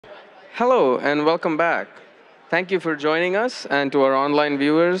Hello and welcome back. Thank you for joining us and to our online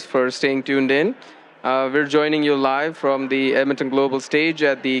viewers for staying tuned in. We're joining you live from the Edmonton Global stage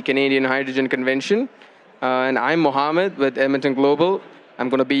at the Canadian Hydrogen Convention. And I'm Mohamed with Edmonton Global. I'm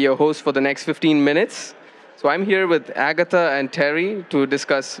going to be your host for the next 15 minutes. So I'm here with Agatha and Terri to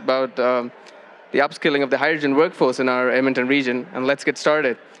discuss about the upskilling of the hydrogen workforce in our Edmonton region. And let's get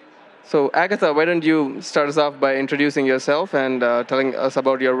started. So Agatha, why don't you start us off by introducing yourself and telling us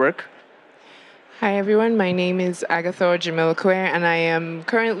about your work? Hi, everyone. My name is Agatha Ojimelukwe, and I am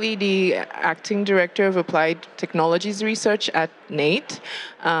currently the Acting Director of Applied Technologies Research at NAIT.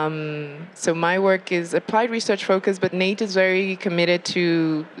 So my work is applied research focused, but NAIT is very committed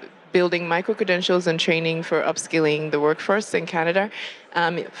to building micro-credentials and training for upskilling the workforce in Canada.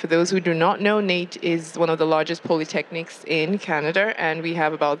 For those who do not know, NAIT is one of the largest polytechnics in Canada, and we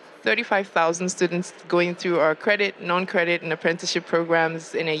have about 35,000 students going through our credit, non-credit, and apprenticeship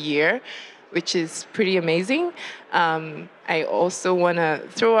programs in a year, which is pretty amazing. I also want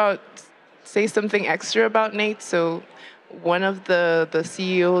to say something extra about NAIT. So one of the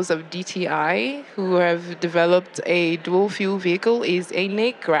CEOs of DTI who have developed a dual fuel vehicle is a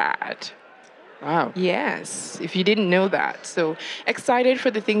NAIT grad. Wow. Yes, if you didn't know that. So excited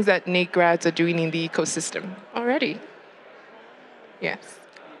for the things that NAIT grads are doing in the ecosystem already. Yes.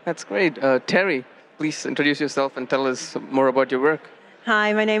 That's great. Terri, please introduce yourself and tell us more about your work.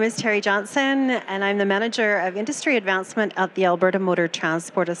 Hi, my name is Terri Johnson, and I'm the Manager of Industry Advancement at the Alberta Motor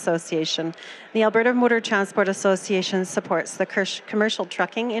Transport Association. The Alberta Motor Transport Association supports the commercial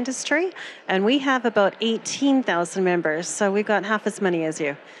trucking industry, and we have about 18,000 members, so we've got half as many as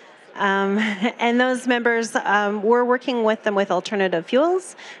you. And those members, we're working with them with alternative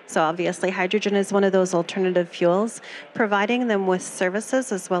fuels. So obviously hydrogen is one of those alternative fuels, providing them with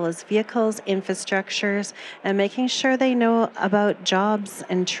services as well as vehicles, infrastructures, and making sure they know about jobs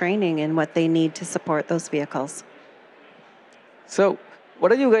and training and what they need to support those vehicles. So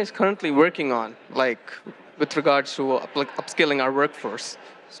what are you guys currently working on, like with regards to upskilling our workforce?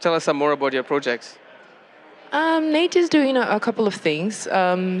 Just tell us some more about your projects. NAIT is doing a couple of things.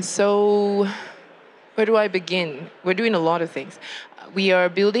 So where do I begin? We're doing a lot of things. We are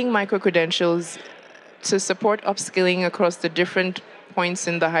building micro-credentials to support upskilling across the different points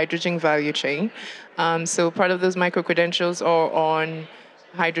in the hydrogen value chain. So part of those micro-credentials are on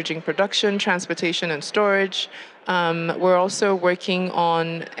hydrogen production, transportation, and storage. We're also working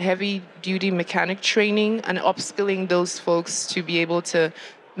on heavy-duty mechanic training and upskilling those folks to be able to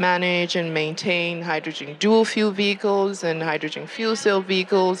manage and maintain hydrogen dual fuel vehicles and hydrogen fuel cell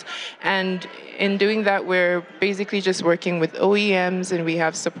vehicles. And in doing that, we're basically just working with OEMs, and we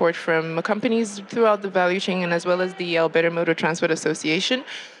have support from companies throughout the value chain and as well as the Alberta Motor Transport Association.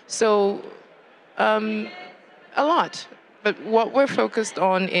 So a lot. But what we're focused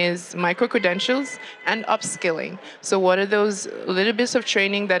on is micro-credentials and upskilling. So what are those little bits of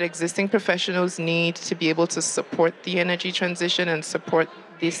training that existing professionals need to be able to support the energy transition and support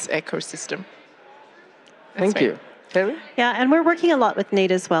this ecosystem? Thank you. Terri? Yeah, and we're working a lot with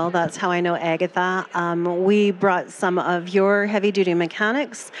NAIT as well. That's how I know Agatha. We brought some of your heavy-duty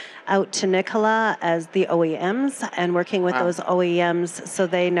mechanics out to Nicola as the OEMs and working with those OEMs so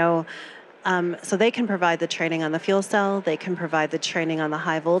they know so they can provide the training on the fuel cell, they can provide the training on the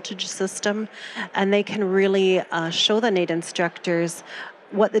high voltage system, and they can really show the NAIT instructors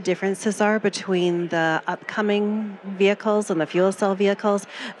what the differences are between the upcoming vehicles and the fuel cell vehicles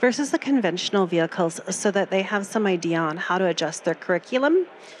versus the conventional vehicles so that they have some idea on how to adjust their curriculum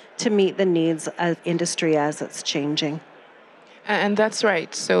to meet the needs of industry as it's changing. And that's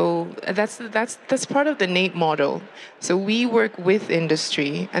right. So that's part of the NAIT model. So we work with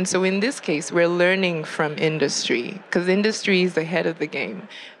industry. And so in this case, we're learning from industry because industry is the head of the game.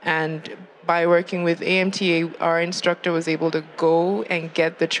 And by working with AMTA, our instructor was able to go and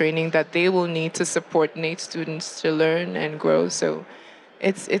get the training that they will need to support NAIT students to learn and grow. So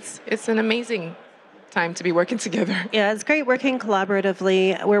it's an amazing time to be working together. Yeah, it's great working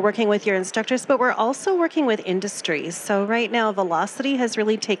collaboratively. We're working with your instructors, but we're also working with industries. So right now, Velocity has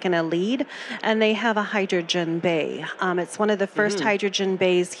really taken a lead, and they have a hydrogen bay. It's one of the first hydrogen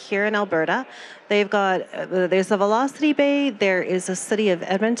bays here in Alberta. They've got, there's a Velocity Bay, there is a City of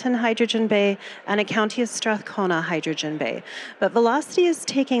Edmonton Hydrogen Bay, and a County of Strathcona Hydrogen Bay. But Velocity is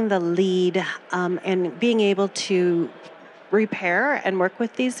taking the lead and being able to repair and work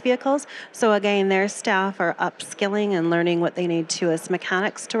with these vehicles. So again, their staff are upskilling and learning what they need to as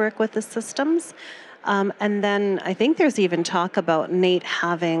mechanics to work with the systems. And then I think there's even talk about NAIT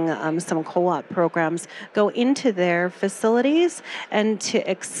having some co-op programs go into their facilities and to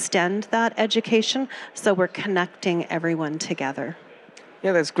extend that education. So we're connecting everyone together.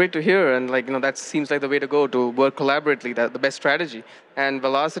 Yeah, that's great to hear, and that seems like the way to go, to work collaboratively. That the best strategy. And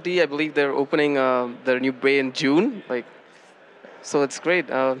Velocity, I believe they're opening their new bay in June. So it's great.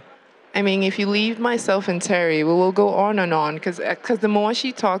 I mean, if you leave myself and Terri, we will go on and on because the more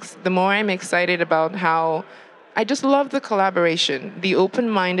she talks, the more I'm excited about how I just love the collaboration, the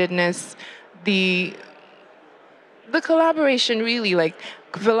open-mindedness, the collaboration really, like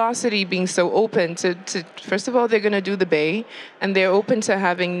Velocity being so open to first of all, they're going to do the Bay, and they're open to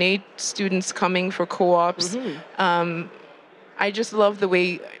having NAIT students coming for co-ops. I just love the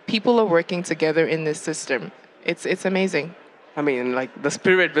way people are working together in this system. It's amazing. I mean, the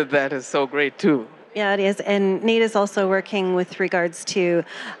spirit with that is so great too. Yeah, it is. And NAIT is also working with regards to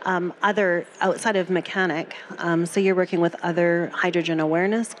other outside of mechanic. So you're working with other hydrogen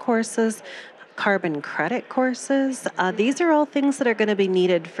awareness courses, carbon credit courses. These are all things that are going to be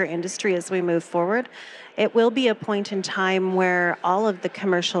needed for industry as we move forward. It will be a point in time where all of the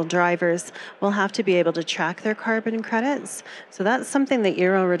commercial drivers will have to be able to track their carbon credits. So that's something that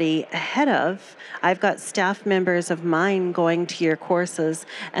you're already ahead of. I've got staff members of mine going to your courses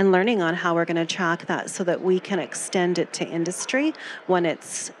and learning on how we're going to track that so that we can extend it to industry when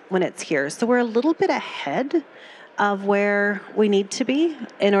it's here. So we're a little bit ahead of where we need to be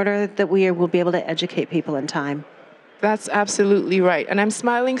in order that we will be able to educate people in time. That's absolutely right. And I'm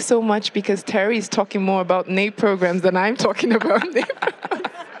smiling so much because Terry's talking more about NAIT programs than I'm talking about NAIT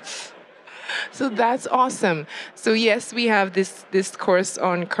programs. So that's awesome. So yes, we have this course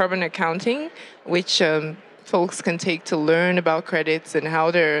on carbon accounting, which folks can take to learn about credits and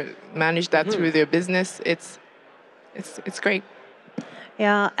how to manage that through their business. It's great.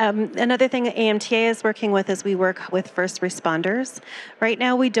 Yeah, another thing AMTA is working with is we work with first responders. Right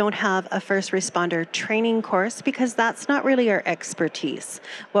now, we don't have a first responder training course because that's not really our expertise.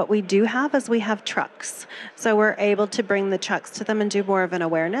 What we do have is we have trucks. So we're able to bring the trucks to them and do more of an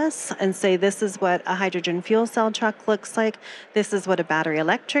awareness and say, this is what a hydrogen fuel cell truck looks like. This is what a battery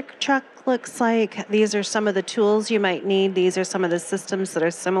electric truck looks like. These are some of the tools you might need. These are some of the systems that are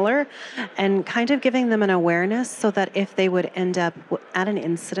similar, and kind of giving them an awareness so that if they would end up at an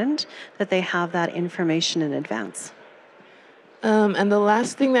incident, that they have that information in advance. And the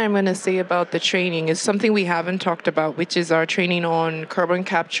last thing that I'm going to say about the training is something we haven't talked about, which is our training on carbon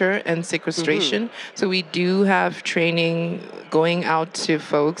capture and sequestration. So we do have training going out to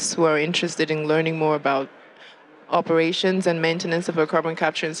folks who are interested in learning more about operations and maintenance of our carbon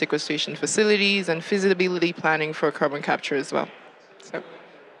capture and sequestration facilities and feasibility planning for carbon capture as well. So.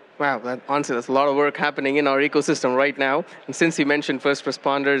 Wow, honestly, there's a lot of work happening in our ecosystem right now. And since you mentioned first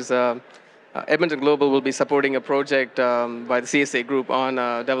responders, Edmonton Global will be supporting a project by the CSA group on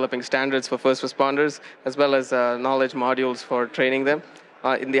developing standards for first responders, as well as knowledge modules for training them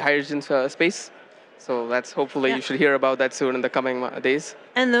in the hydrogen space. So that's hopefully you should hear about that soon in the coming days.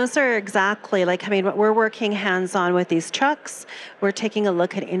 And those are exactly we're working hands-on with these trucks. We're taking a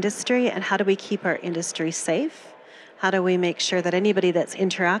look at industry and how do we keep our industry safe? How do we make sure that anybody that's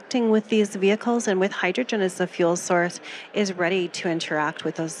interacting with these vehicles and with hydrogen as a fuel source is ready to interact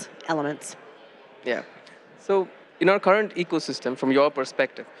with those elements? Yeah. So in our current ecosystem, from your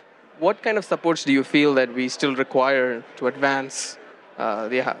perspective, what kind of supports do you feel that we still require to advance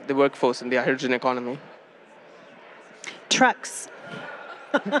the workforce in the hydrogen economy? Trucks.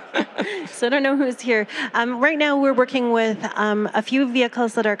 So I don't know who's here. Right now, we're working with a few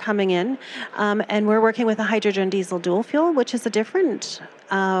vehicles that are coming in, and we're working with a hydrogen diesel dual fuel, which is a different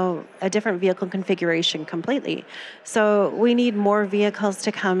vehicle configuration completely. So we need more vehicles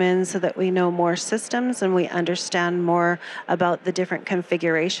to come in so that we know more systems and we understand more about the different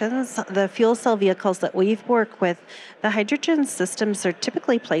configurations. The fuel cell vehicles that we've worked with, the hydrogen systems are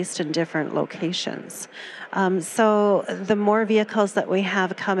typically placed in different locations. So the more vehicles that we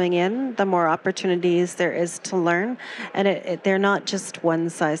have coming in, the more opportunities there is to learn. And they're not just one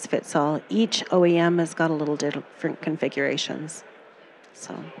size fits all. Each OEM has got a little different configurations.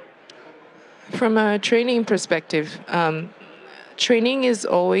 So, from a training perspective, training is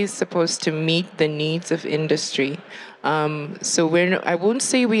always supposed to meet the needs of industry. So I won't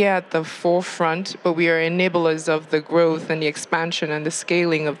say we are at the forefront, but we are enablers of the growth and the expansion and the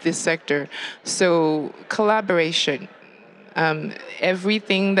scaling of this sector. So collaboration.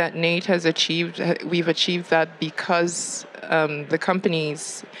 Everything that NAIT has achieved, we've achieved that because the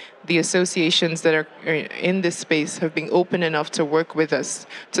companies, the associations that are in this space have been open enough to work with us,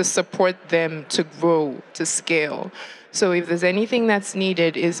 to support them, to grow, to scale. So if there's anything that's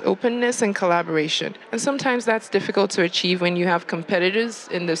needed is openness and collaboration. And sometimes that's difficult to achieve when you have competitors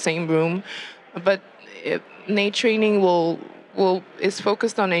in the same room. But NAIT training is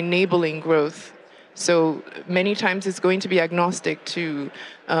focused on enabling growth. So many times it's going to be agnostic to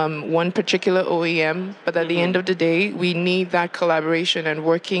one particular OEM, but at the end of the day, we need that collaboration and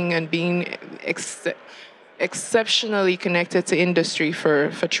working and being exceptionally connected to industry for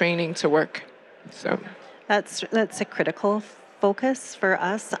training to work. So that's a critical focus for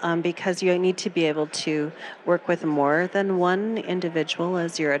us because you need to be able to work with more than one individual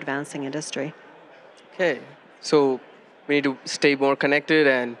as you're advancing industry. Okay, so we need to stay more connected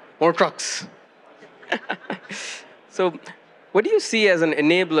and more trucks. So, what do you see as an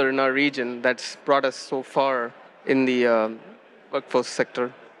enabler in our region that's brought us so far in the workforce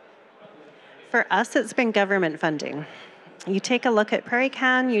sector? For us, it's been government funding. You take a look at Prairie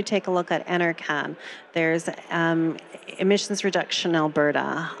Can, you take a look at EnerCan. There's Emissions Reduction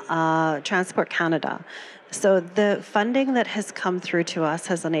Alberta, Transport Canada. So the funding that has come through to us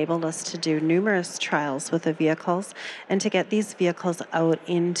has enabled us to do numerous trials with the vehicles and to get these vehicles out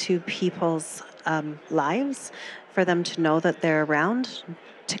into people's lives for them to know that they're around,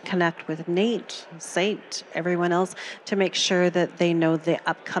 to connect with NAIT, SAIT, everyone else, to make sure that they know the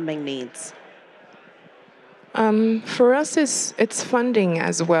upcoming needs. For us, it's funding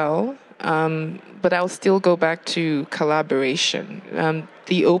as well, but I'll still go back to collaboration.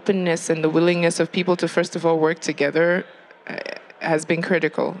 The openness and the willingness of people to, first of all, work together has been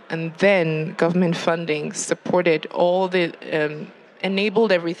critical. And then government funding supported all the,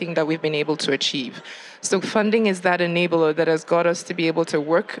 enabled everything that we've been able to achieve. So funding is that enabler that has got us to be able to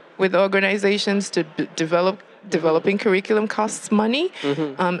work with organizations to developing curriculum costs money,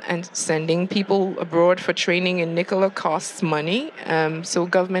 and sending people abroad for training in Nicola costs money. So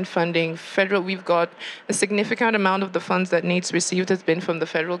government funding, federal, we've got a significant amount of the funds that NAIT's received has been from the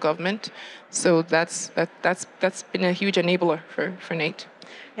federal government. So that's been a huge enabler for NAIT.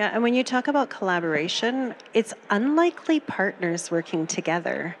 Yeah, and when you talk about collaboration, it's unlikely partners working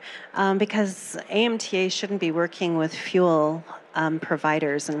together because AMTA shouldn't be working with fuel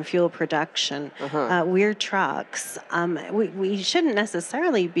providers and fuel production. We're trucks. We shouldn't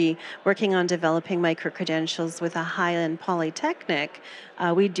necessarily be working on developing micro-credentials with a high-end polytechnic.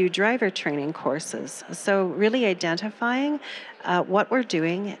 We do driver training courses. So really identifying what we're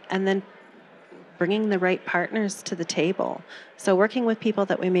doing and then bringing the right partners to the table. So working with people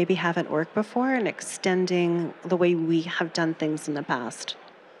that we maybe haven't worked before and extending the way we have done things in the past.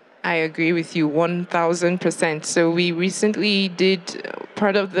 I agree with you 1,000%. So we recently did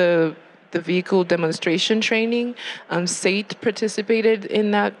part of the vehicle demonstration training. SAIT participated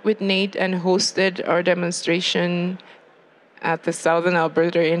in that with NAIT and hosted our demonstration at the Southern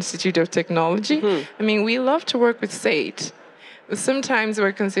Alberta Institute of Technology. I mean, we love to work with SAIT. Sometimes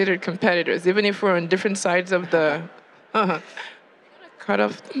we're considered competitors, even if we're on different sides of the... Cut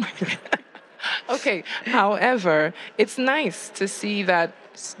off the mic. Okay, however, it's nice to see that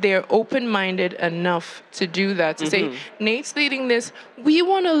they're open-minded enough to do that, to say, NAIT's leading this, we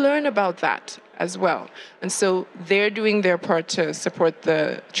want to learn about that as well. And so they're doing their part to support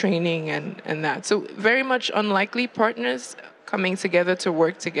the training and that. So very much unlikely partners coming together to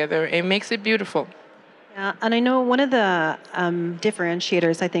work together. It makes it beautiful. Yeah, and I know one of the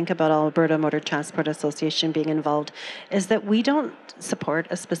differentiators, I think, about Alberta Motor Transport Association being involved is that we don't support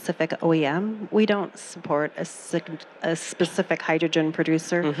a specific OEM. We don't support a specific hydrogen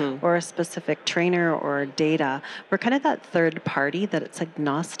producer or a specific trainer or data. We're kind of that third party that it's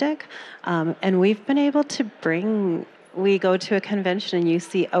agnostic. And we've been able to bring... We go to a convention and you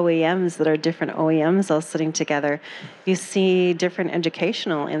see OEMs that are different OEMs all sitting together. You see different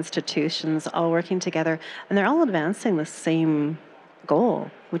educational institutions all working together, and they're all advancing the same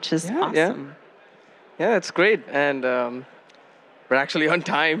goal, which is awesome. Yeah, it's great. And we're actually on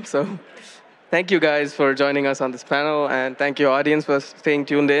time. So thank you guys for joining us on this panel, and thank you, audience, for staying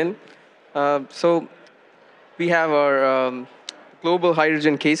tuned in. So we have our Global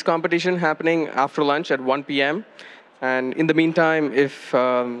Hydrogen Case Competition happening after lunch at 1 p.m. And in the meantime, if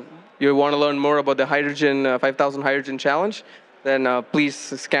you want to learn more about the hydrogen 5,000 Hydrogen Challenge, then please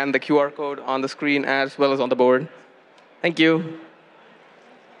scan the QR code on the screen as well as on the board. Thank you.